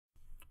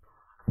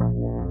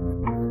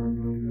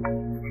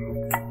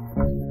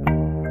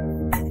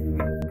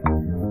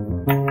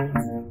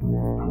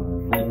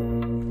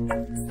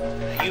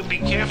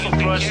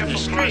crossing the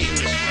street.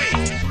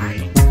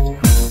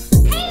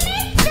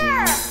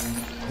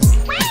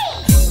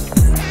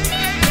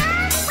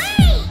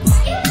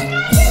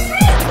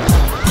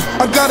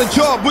 I got a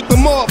job with the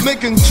mob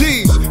making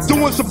G's,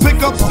 doing some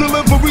pickups,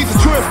 deliveries,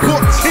 and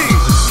transport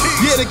keys.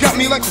 Yeah, they got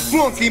me like a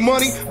flunky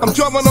money. I'm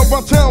driving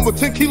around town with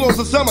 10 kilos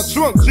inside my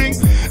trunk, G.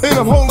 And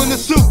I'm holding a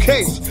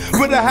suitcase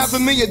with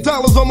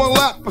 $500,000 on my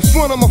lap in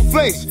front of my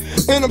face.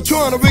 And I'm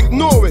trying to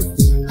ignore it,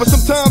 but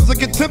sometimes I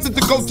get tempted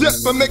to go dip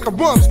and make a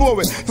run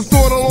for it. The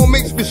thought alone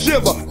makes me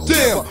shiver.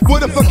 Damn,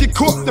 what if I get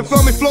caught and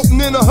found me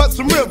floating in the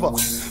Hudson River?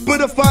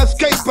 But if I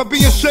escape, I'd be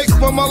in shape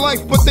for my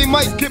life. But they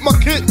might get my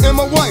kid and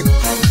my wife.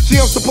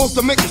 See, I'm supposed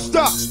to make a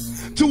stop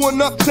to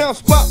an uptown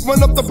spot,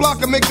 run up the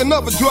block and make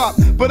another drop.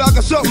 But I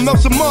got something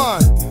else in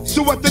mind,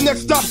 so at the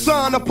next stop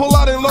sign I pull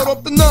out and load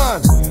up the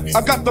 9.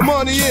 I got the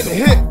money in the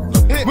hit,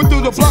 went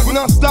through the block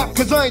non-stop,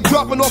 cause I ain't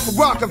dropping off a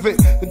rock of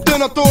it. And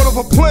then I thought of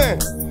a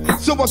plan,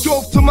 so I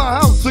drove to my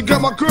house and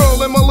got my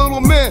girl and my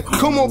little man.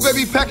 Come on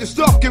baby, pack your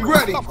stuff, get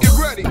ready.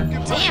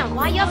 Damn,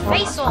 why your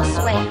face all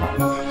sweaty?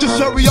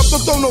 Just hurry up,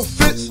 don't throw no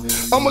fits.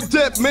 I'm a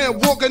dead man,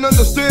 walking,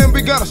 understand,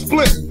 we gotta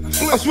split.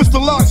 I switched the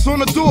locks on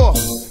the door,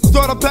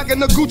 started packing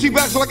the Gucci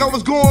bags like I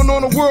was going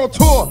on a world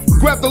tour.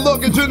 Grab the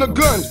luggage and the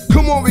gun,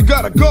 come on, we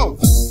gotta go.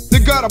 They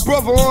got a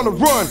brother on the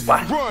run.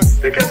 What?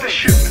 They got the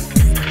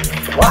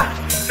shipment. What?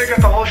 They got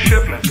the whole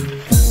shipment.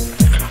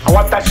 I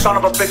want that son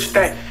of a bitch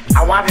dead.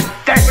 I want him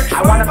dead.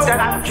 I want him dead.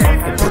 I don't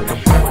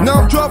care.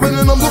 Now I'm driving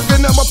and I'm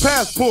looking at my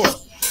passport.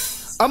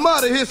 I'm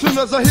out of here soon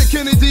as I hit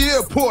Kennedy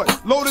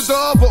Airport. Loaded the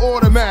other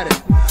automatic.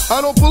 I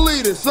don't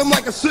believe this, I'm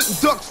like a sitting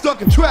duck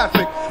stuck in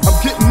traffic.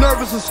 I'm getting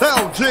nervous as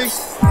hell, G.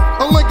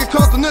 A Lincoln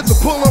Continental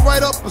pulling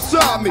right up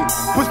beside me.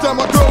 Pushed down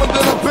my girl and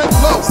then I bent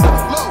low.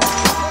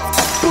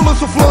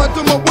 Bullets are flying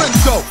through my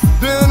window.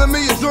 The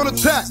enemy is on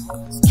attack.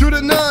 Drew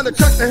the 9 to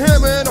crack the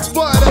hammer and I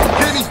fired at the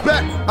Kenny's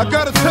back. I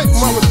gotta take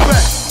my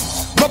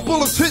respect. My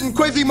bullets hitting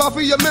crazy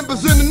mafia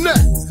members in the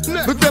neck.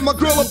 Looked at my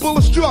girl, a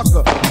bullet struck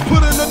her.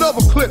 Put in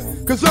another clip,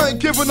 cause I ain't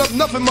giving up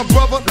nothing, my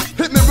brother.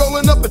 Hit me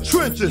rolling up the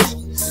trenches.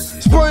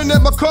 Spraying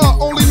at my car,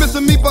 only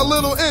missing me by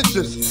little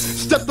inches.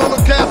 Stepped on the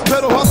gas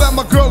pedal, how about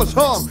my girl is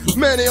harmed?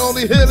 Man, they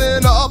only hit her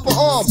in the upper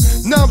arm.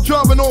 Now I'm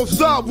driving on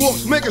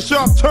sidewalks, making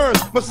sharp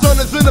turns. My son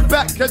is in the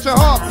back, catching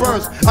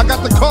heartburns. I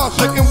got the car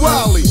shaking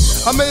wildly.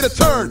 I made a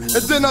turn,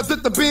 and then I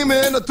did the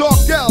beamer in a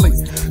dark alley.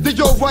 They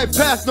drove right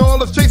past, and all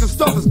this chasing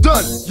stuff is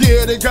done.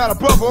 Yeah, they got a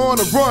brother on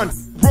the run.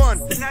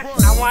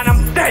 I want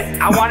him dead.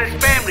 I want his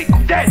family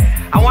dead.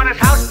 I want his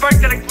house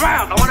burnt to the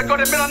ground. I want to go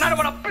to the middle of the night.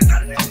 I want to...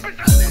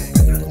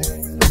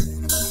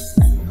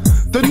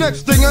 The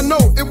next thing I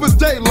know, it was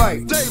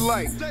daylight.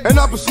 And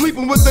I was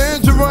sleeping with the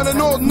engine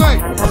running all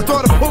night. I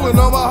started pulling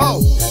on my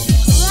hoe.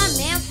 Come on,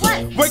 man,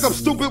 what? Wake up,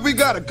 stupid, we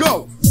gotta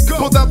go.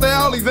 Pulled out the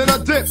alley, then I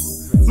dipped.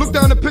 Looked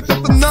down and picked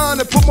up the 9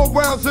 and put more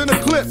rounds in the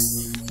clip.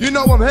 You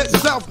know I'm heading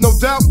south, no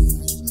doubt.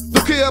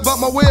 Don't care about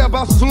my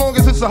whereabouts as long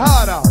as it's a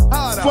hideout.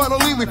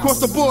 Finally, we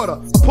crossed the border.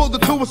 I pulled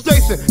into a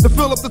station to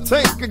fill up the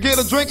tank and get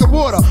a drink of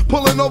water.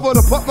 Pulling over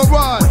to pump my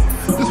ride.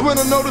 This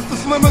when I noticed the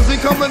limousine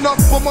coming up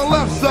on my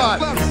left side.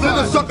 Then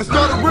the sucker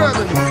started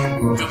ramming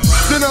me.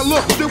 Then I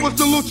looked, it was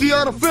the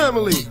Luciano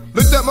family.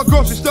 Looked at my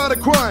girl, she started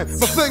crying.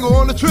 My finger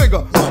on the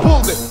trigger, I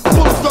pulled it.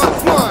 Bullets started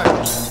flying.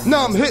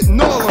 Now I'm hitting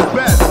all them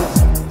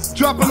bastards.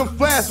 Dropping them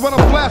fast when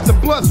I'm blasting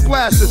blood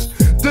splashes.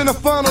 Then I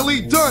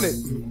finally done it.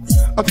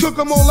 I took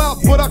them all out,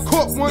 but I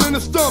caught one in the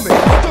stomach.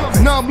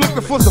 Now I'm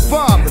looking for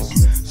survivors.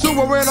 So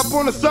I ran up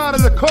on the side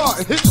of the car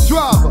and hit the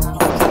driver.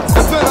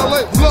 And then I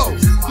let low.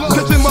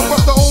 Catching my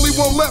breath, the only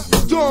one left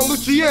was Don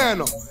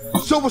Luciano.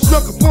 So I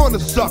snuck up on the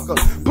sucker,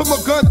 put my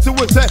gun to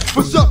his head.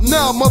 What's up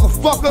now,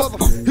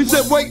 motherfucker? He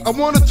said, wait, I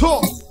wanna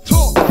talk.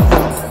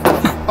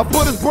 I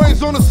put his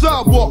brains on the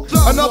sidewalk.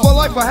 Another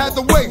life I had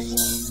to waste.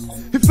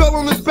 He fell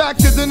on his back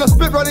and then I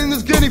spit right in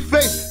his guinea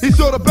face. He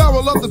saw the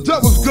barrel of the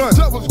devil's gun.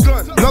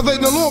 Now they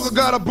no longer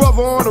got a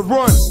brother on the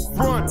run.